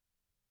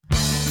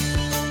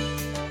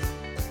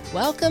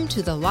Welcome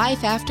to the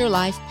Life After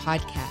Life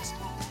podcast,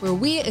 where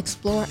we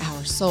explore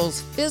our soul's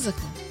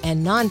physical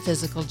and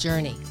non-physical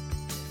journey.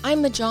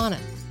 I'm Majana.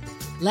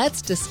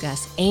 Let's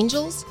discuss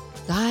angels,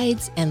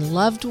 guides, and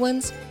loved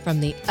ones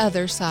from the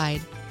other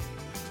side.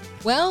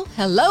 Well,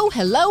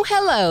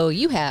 hello.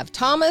 You have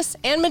Thomas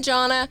and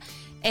Majana,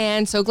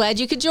 and so glad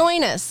you could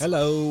join us.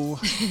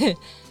 Hello.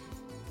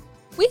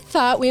 We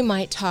thought we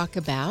might talk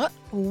about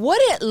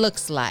what it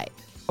looks like,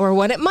 or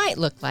what it might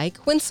look like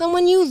when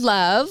someone you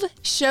love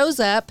shows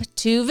up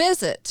to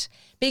visit.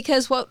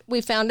 Because what we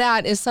found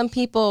out is some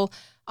people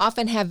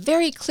often have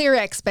very clear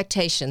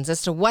expectations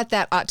as to what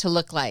that ought to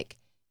look like.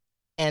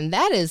 And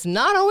that is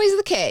not always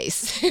the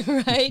case,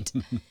 right?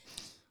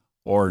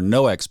 Or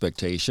no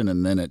expectation,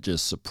 and then it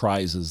just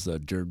surprises the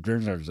out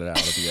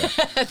of you.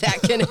 That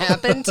can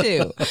happen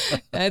too.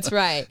 That's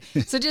right.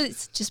 So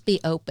just be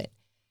open.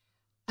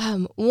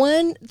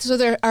 So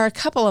there are a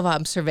couple of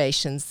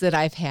observations that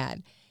I've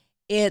had.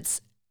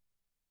 It's,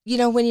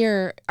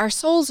 when our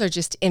souls are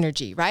just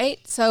energy,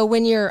 right? So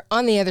when you're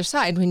on the other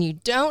side, when you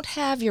don't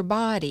have your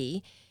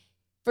body,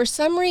 for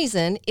some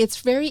reason, it's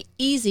very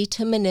easy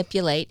to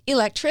manipulate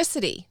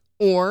electricity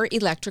or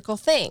electrical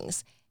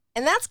things.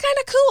 And that's kind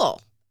of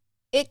cool.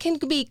 It can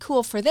be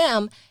cool for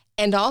them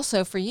and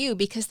also for you,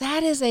 because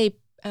that is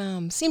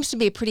seems to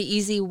be a pretty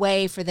easy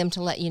way for them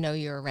to let you know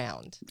you're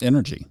around.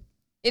 Energy.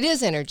 It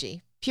is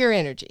energy, pure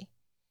energy.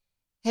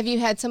 Have you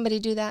had somebody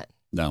do that?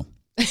 No,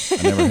 I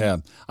never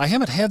have. I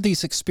haven't had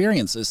these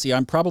experiences. See,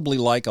 I'm probably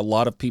like a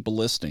lot of people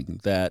listening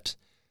that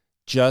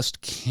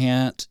just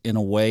can't, in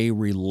a way,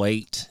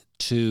 relate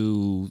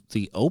to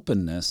the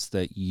openness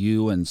that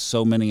you and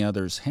so many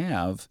others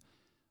have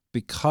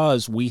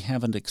because we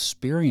haven't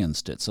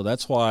experienced it. So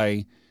that's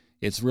why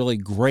it's really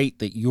great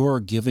that you're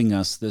giving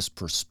us this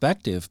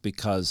perspective,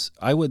 because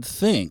I would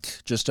think,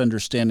 just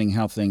understanding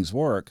how things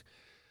work,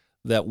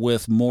 that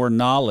with more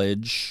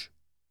knowledge,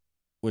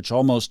 which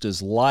almost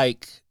is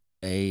like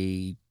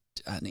an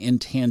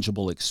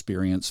intangible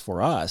experience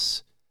for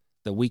us,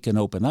 that we can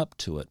open up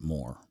to it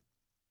more.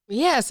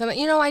 Yes, and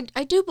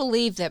I do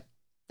believe that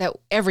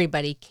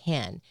everybody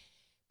can,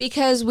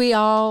 because we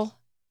all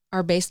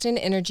are based in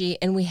energy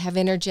and we have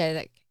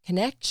energetic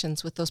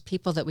connections with those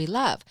people that we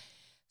love.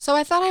 So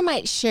I thought I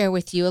might share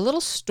with you a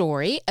little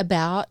story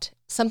about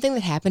something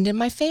that happened in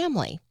my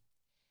family.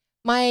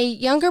 My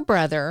younger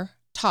brother,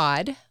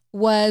 Todd,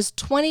 was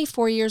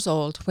 24 years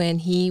old when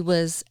he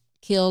was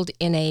killed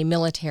in a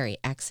military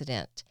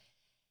accident.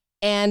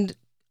 And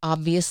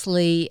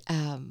obviously,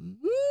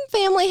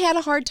 family had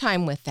a hard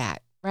time with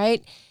that,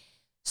 right?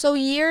 So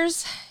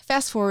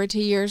fast forward to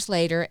years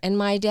later, and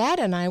my dad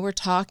and I were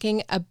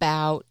talking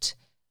about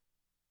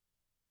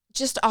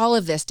just all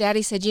of this.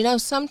 Daddy said,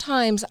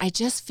 sometimes I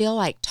just feel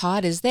like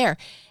Todd is there.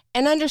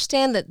 And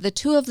understand that the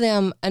two of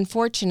them,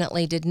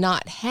 unfortunately, did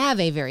not have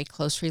a very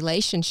close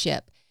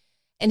relationship.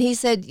 And he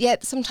said,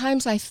 yet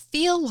sometimes I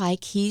feel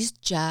like he's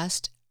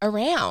just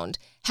around.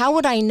 How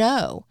would I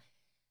know?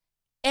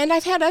 And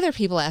I've had other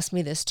people ask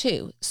me this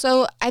too.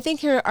 So I think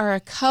here are a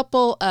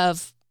couple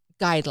of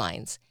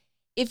guidelines.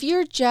 If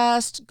you're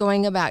just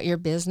going about your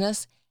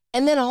business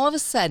and then all of a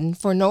sudden,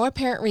 for no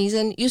apparent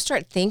reason, you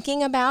start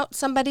thinking about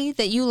somebody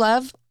that you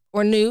love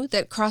or knew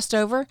that crossed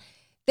over,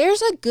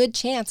 there's a good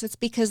chance it's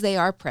because they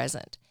are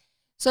present.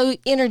 So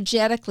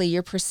energetically,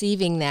 you're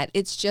perceiving that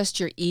it's just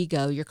your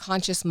ego, your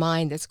conscious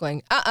mind that's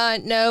going,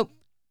 no,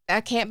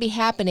 that can't be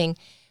happening.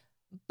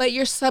 But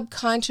your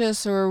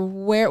subconscious or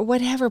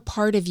whatever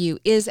part of you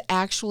is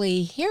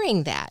actually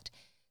hearing that.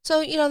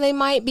 So, they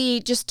might be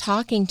just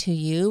talking to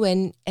you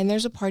and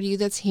there's a part of you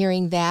that's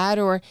hearing that,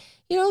 or,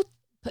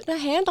 putting a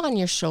hand on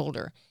your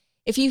shoulder.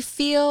 If you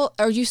feel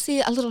or you see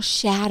a little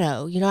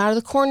shadow, out of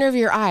the corner of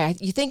your eye,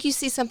 you think you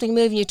see something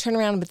move and you turn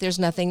around, but there's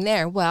nothing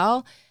there.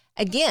 Well,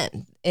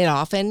 again, it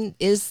often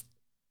is,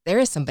 there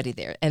is somebody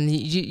there and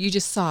you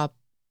just saw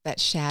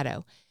that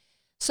shadow.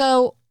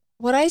 So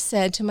what I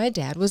said to my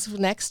dad was,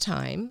 next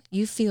time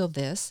you feel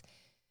this,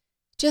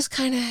 just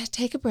kind of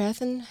take a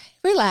breath and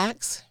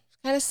relax.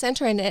 Kind of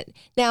center in it.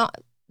 Now,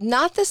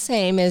 not the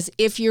same as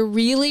if you're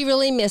really,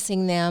 really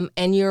missing them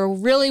and you're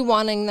really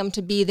wanting them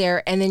to be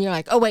there, and then you're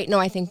like, oh, wait, no,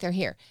 I think they're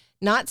here.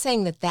 Not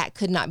saying that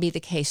could not be the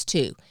case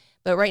too.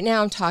 But right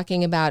now I'm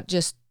talking about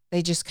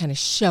they just kind of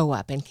show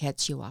up and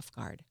catch you off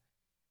guard.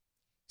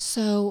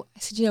 So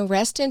I said,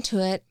 rest into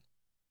it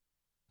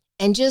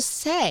and just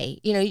say,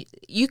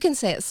 you can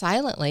say it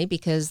silently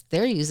because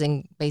they're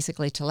using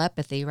basically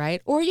telepathy,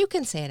 right? Or you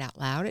can say it out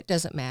loud. It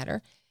doesn't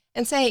matter.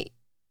 And say,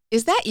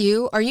 is that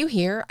you? Are you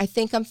here? I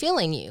think I'm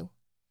feeling you.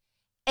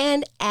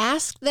 And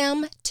ask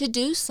them to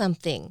do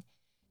something.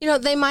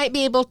 They might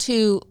be able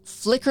to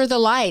flicker the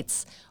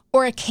lights,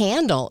 or a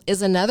candle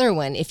is another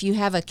one. If you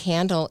have a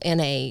candle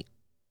in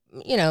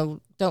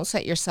don't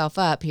set yourself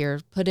up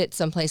here, put it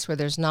someplace where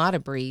there's not a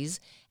breeze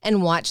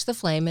and watch the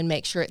flame and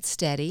make sure it's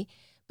steady.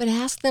 But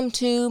ask them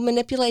to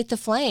manipulate the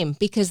flame,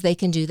 because they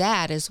can do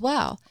that as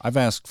well. I've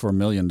asked for $1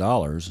 million.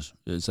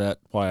 Is that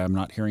why I'm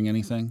not hearing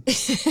anything?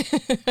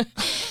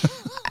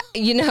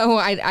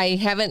 I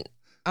haven't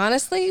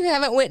Honestly, you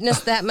haven't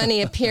witnessed that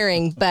many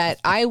appearing, but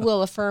I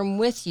will affirm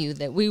with you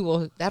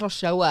that that'll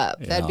show up.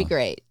 Yeah. That'd be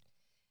great.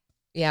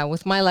 Yeah,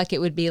 with my luck,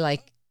 it would be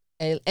like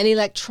an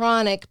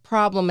electronic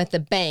problem at the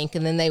bank,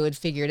 and then they would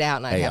figure it out.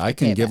 And Hey, I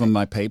can give them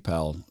my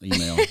PayPal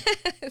email.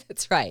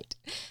 That's right.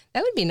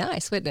 That would be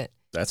nice, wouldn't it?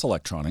 That's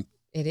electronic.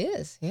 It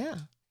is, yeah.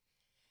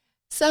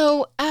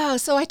 So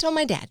I told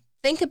my dad,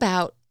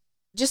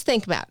 just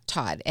think about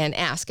Todd and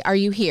ask, are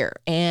you here?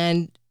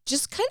 And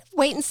just kind of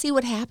wait and see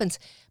what happens.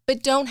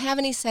 But don't have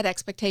any set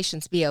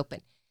expectations. Be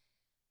open.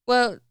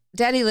 Well,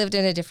 Daddy lived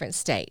in a different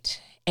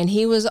state, and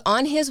he was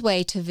on his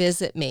way to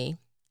visit me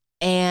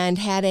and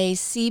had a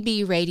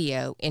CB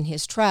radio in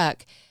his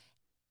truck.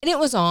 And it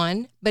was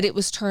on, but it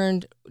was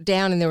turned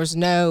down, and there was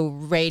no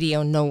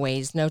radio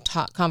noise, no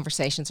talk,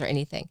 conversations or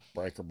anything.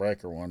 Breaker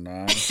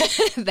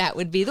 19. That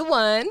would be the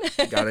one.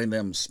 Got any of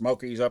them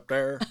Smokies up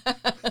there?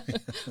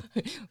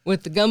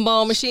 With the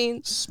gumball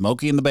machines.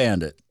 Smokey and the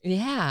Bandit.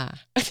 Yeah.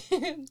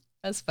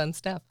 That's fun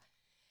stuff.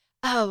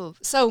 Oh,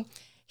 so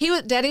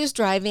Daddy was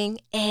driving,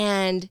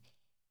 and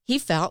he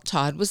felt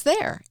Todd was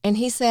there. And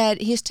he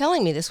said, he's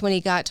telling me this when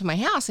he got to my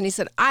house, and he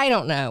said, I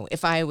don't know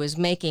if I was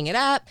making it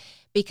up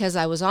because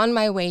I was on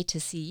my way to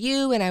see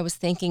you and I was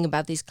thinking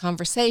about these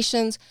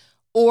conversations,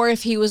 or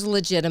if he was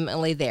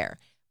legitimately there.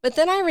 But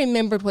then I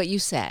remembered what you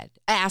said.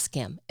 Ask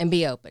him and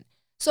be open.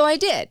 So I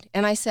did.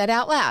 And I said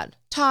out loud,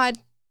 Todd,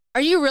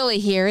 are you really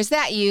here? Is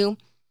that you?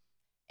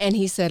 And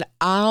he said,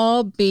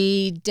 I'll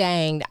be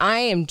danged. I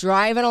am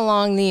driving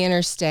along the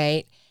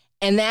interstate,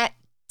 and that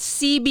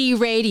CB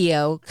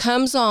radio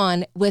comes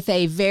on with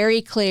a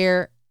very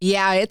clear,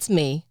 yeah, it's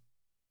me.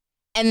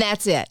 And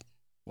that's it.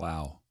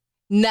 Wow.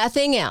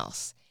 Nothing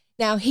else.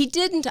 Now, he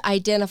didn't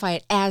identify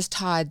it as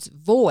Todd's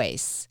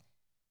voice,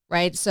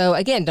 right? So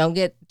again, don't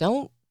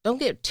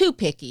get too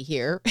picky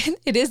here.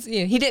 It is,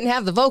 he didn't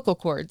have the vocal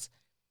cords,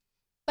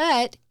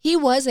 but he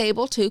was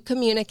able to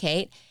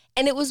communicate,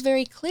 and it was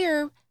very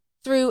clear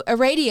through a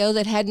radio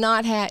that had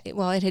not had,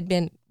 it had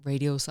been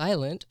radio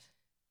silent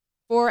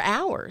for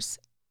hours.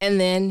 And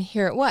then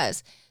here it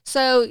was.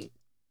 So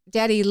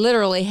Daddy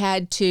literally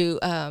had to,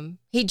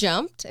 he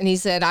jumped, and he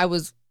said, I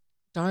was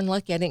darn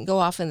lucky I didn't go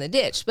off in the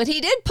ditch. But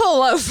he did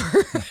pull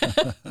over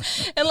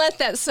and let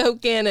that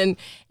soak in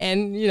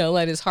and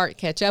let his heart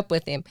catch up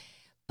with him.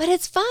 But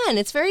it's fun.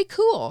 It's very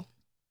cool.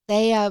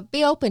 They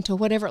be open to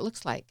whatever it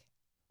looks like.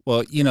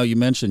 Well, you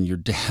mentioned your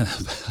dad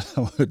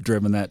had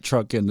driven that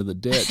truck into the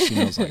ditch.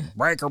 It's like,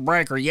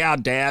 breaker, yeah,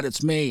 Dad,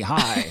 it's me.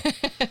 Hi.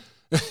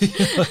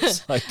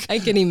 It's like, I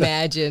can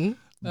imagine.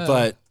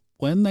 But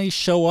when they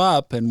show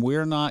up and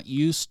we're not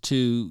used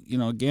to,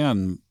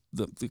 again,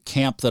 the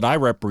camp that I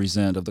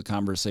represent of the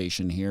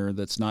conversation here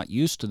that's not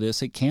used to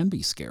this, it can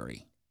be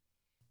scary.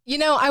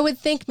 I would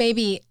think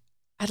maybe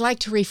I'd like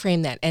to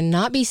reframe that and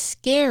not be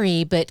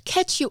scary, but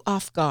catch you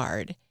off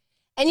guard.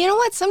 And you know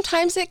what?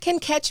 Sometimes it can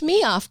catch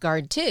me off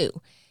guard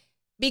too,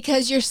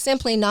 because you're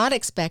simply not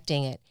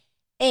expecting it.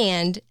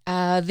 And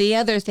the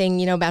other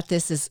thing, about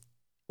this is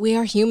we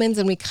are humans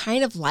and we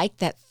kind of like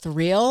that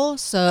thrill.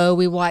 So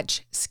we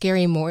watch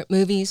scary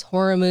movies,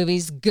 horror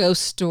movies,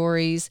 ghost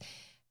stories.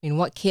 I mean,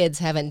 what kids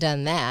haven't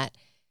done that?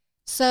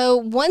 So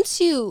once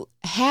you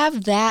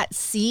have that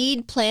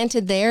seed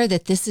planted there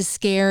that this is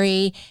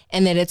scary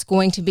and that it's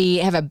going to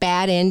have a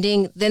bad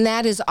ending, then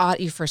that is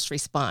your first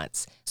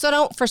response.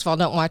 So first of all,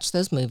 don't watch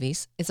those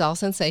movies. It's all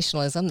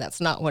sensationalism. That's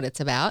not what it's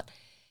about.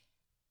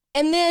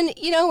 And then,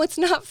 it's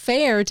not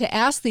fair to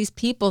ask these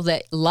people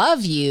that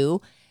love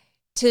you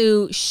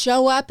to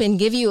show up and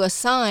give you a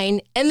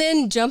sign and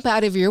then jump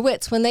out of your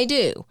wits when they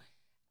do.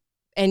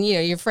 And,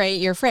 you're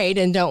afraid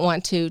and don't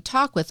want to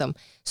talk with them.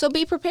 So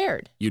be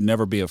prepared. You'd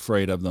never be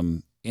afraid of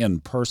them in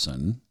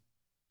person,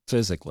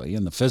 physically,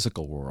 in the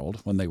physical world,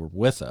 when they were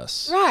with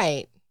us.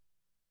 Right.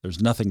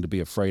 There's nothing to be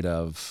afraid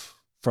of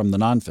from the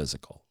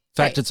non-physical. In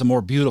fact, It's a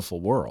more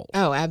beautiful world.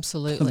 Oh,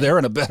 absolutely. They're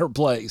in a better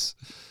place.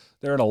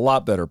 They're in a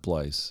lot better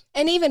place.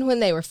 And even when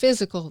they were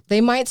physical,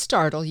 they might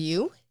startle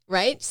you,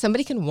 right?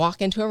 Somebody can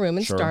walk into a room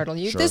and startle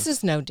you. Sure. This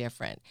is no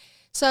different.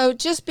 So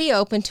just be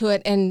open to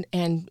it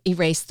and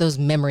erase those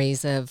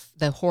memories of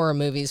the horror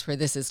movies where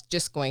this is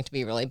just going to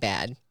be really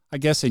bad. I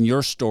guess in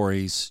your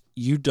stories,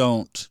 you're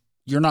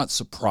not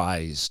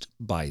surprised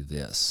by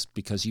this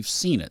because you've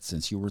seen it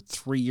since you were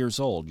 3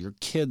 years old. Your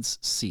kids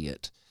see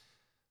it.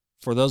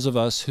 For those of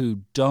us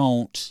who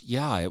don't,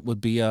 it would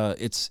be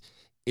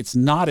it's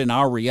not in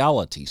our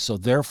reality. So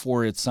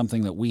therefore it's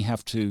something that we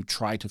have to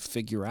try to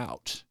figure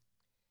out.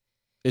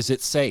 Is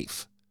it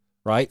safe?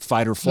 Right?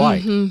 Fight or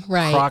flight. Mm-hmm,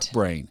 right. Croc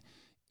brain.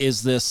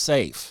 Is this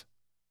safe?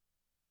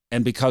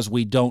 And because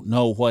we don't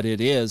know what it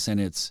is and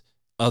it's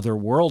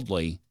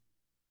otherworldly,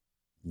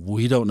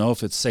 we don't know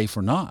if it's safe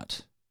or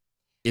not.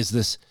 Is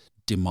this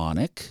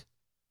demonic?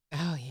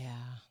 Oh, yeah.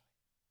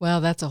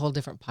 Well, that's a whole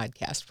different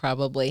podcast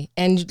probably.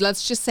 And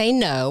let's just say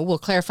no. We'll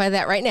clarify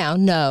that right now.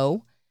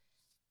 No.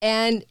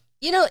 And,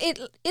 it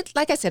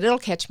like I said, it'll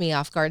catch me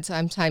off guard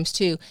sometimes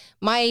too.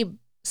 My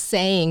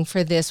saying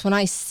for this, when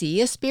I see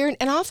a spirit,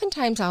 and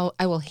oftentimes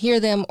I will hear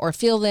them or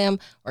feel them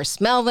or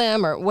smell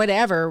them or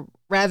whatever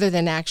rather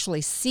than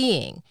actually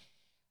seeing.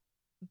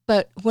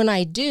 But when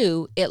I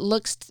do,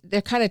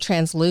 they're kind of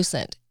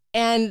translucent.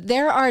 And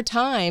there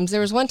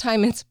was one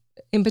time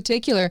in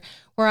particular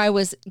where I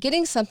was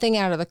getting something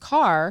out of the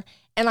car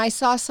and I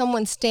saw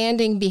someone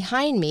standing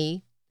behind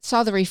me,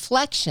 saw the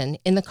reflection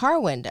in the car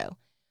window.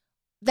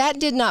 That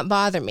did not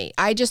bother me.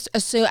 I just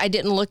assumed, I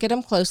didn't look at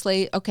him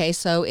closely. Okay,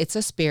 so it's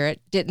a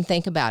spirit. Didn't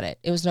think about it.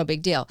 It was no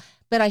big deal.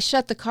 But I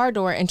shut the car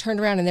door and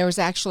turned around and there was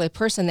actually a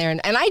person there.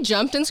 And I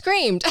jumped and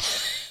screamed.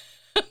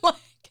 Like,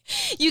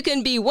 you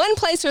can be one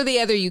place or the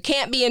other. You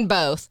can't be in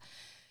both.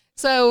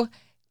 So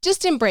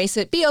just embrace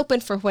it. Be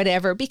open for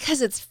whatever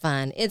because it's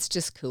fun. It's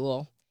just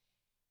cool.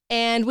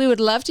 And we would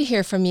love to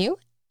hear from you.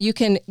 You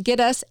can get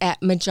us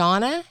at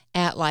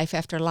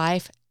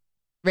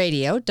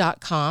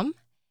Majana@lifeafterliferadio.com.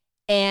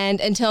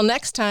 And until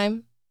next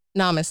time,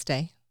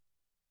 namaste.